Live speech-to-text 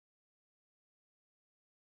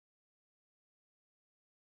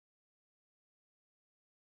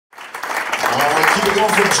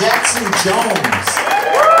going for Jackson Jones.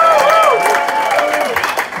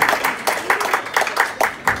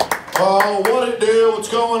 Oh, what it do? What's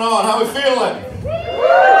going on? How we feeling?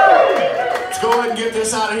 Let's go ahead and get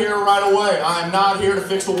this out of here right away. I'm not here to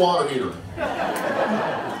fix the water heater.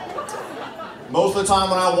 Most of the time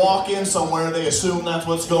when I walk in somewhere, they assume that's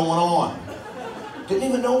what's going on. Didn't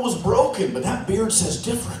even know it was broken, but that beard says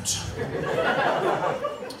different.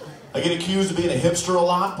 I get accused of being a hipster a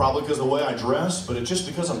lot, probably because of the way I dress, but it's just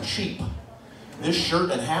because I'm cheap. This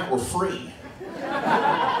shirt and hat were free.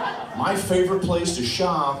 My favorite place to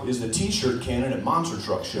shop is the t-shirt cannon at monster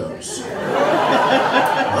truck shows.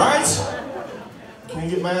 Right? Can't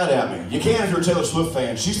get mad at me. You can if you're a Taylor Swift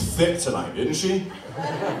fan. She's thick tonight, isn't she?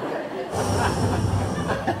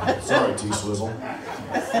 Sorry, T-Swizzle.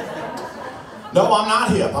 No, I'm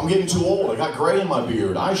not hip. I'm getting too old. I got gray in my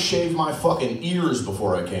beard. I shaved my fucking ears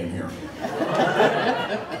before I came here.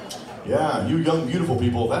 Yeah, you young, beautiful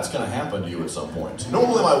people, that's going to happen to you at some point.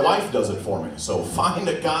 Normally my wife does it for me, so find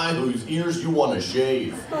a guy whose ears you want to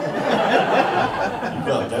shave. You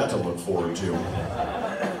got that to look forward to.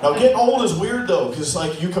 Now, getting old is weird, though, because,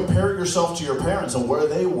 like, you compare yourself to your parents and where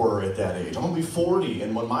they were at that age. I'm going to be 40,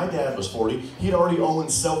 and when my dad was 40, he'd already owned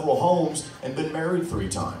several homes and been married 3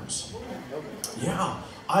 times. Yeah,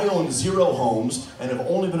 I own 0 homes and have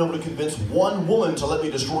only been able to convince 1 woman to let me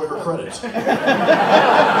destroy her credit.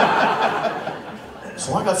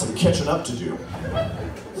 So I got some catching up to do.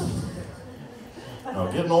 Now,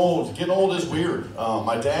 getting old is weird.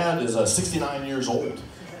 My dad is 69 years old.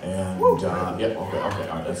 And, yeah, okay, all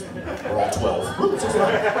right, we're all 12. Woo,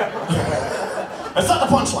 69. That's not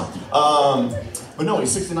the punchline. But no,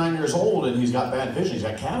 he's 69 years old and he's got bad vision. He's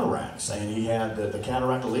got cataracts, and he had the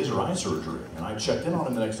cataract laser eye surgery. And I checked in on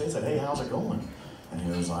him the next day and said, hey, how's it going? And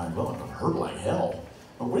he was like, well, it hurt like hell.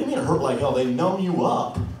 Well, what do you mean it hurt like hell? They numb you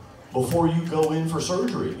up before you go in for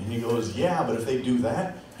surgery. And he goes, yeah, but if they do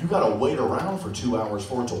that, you gotta wait around for 2 hours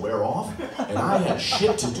for it to wear off, and I had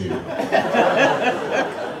shit to do.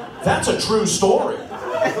 That's a true story.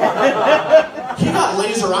 He got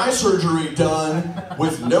laser eye surgery done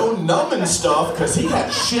with no numbing stuff because he had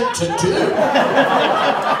shit to do.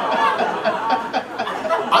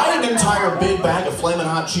 I had an entire big bag of Flamin'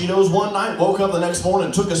 Hot Cheetos one night, woke up the next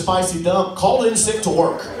morning, took a spicy dump, called in sick to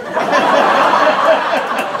work.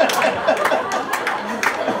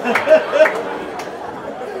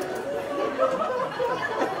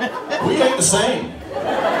 We ain't the same.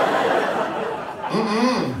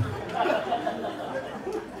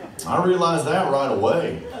 I realized that right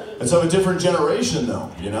away. It's of a different generation, though,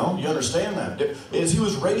 you know? You understand that. As he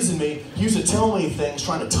was raising me, he used to tell me things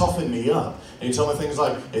trying to toughen me up. And he'd tell me things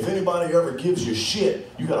like, if anybody ever gives you shit,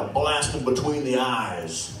 you gotta blast them between the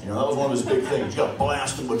eyes. You know, that was one of his big things. You gotta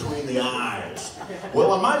blast them between the eyes.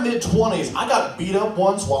 Well, in my mid-20s, I got beat up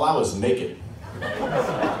once while I was naked.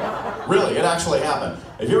 Really, it actually happened.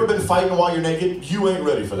 Have you ever been fighting while you're naked? You ain't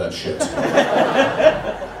ready for that shit.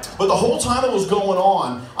 But the whole time it was going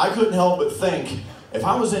on, I couldn't help but think, if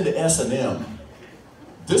I was into S&M,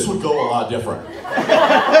 this would go a lot different.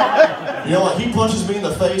 You know, like he punches me in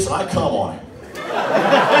the face and I come on him.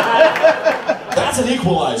 That's an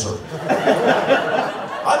equalizer.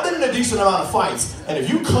 I've been in a decent amount of fights, and if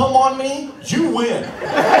you come on me, you win.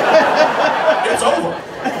 It's over.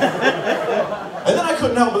 And then I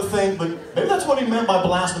couldn't help but think, but maybe that's what he meant by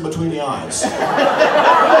blasting between the eyes. All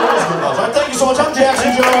right, thank you so much. I'm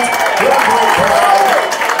Jackson Jones. You're a great crowd.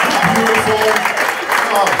 You're beautiful.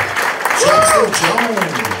 Oh, Jackson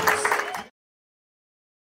Jones.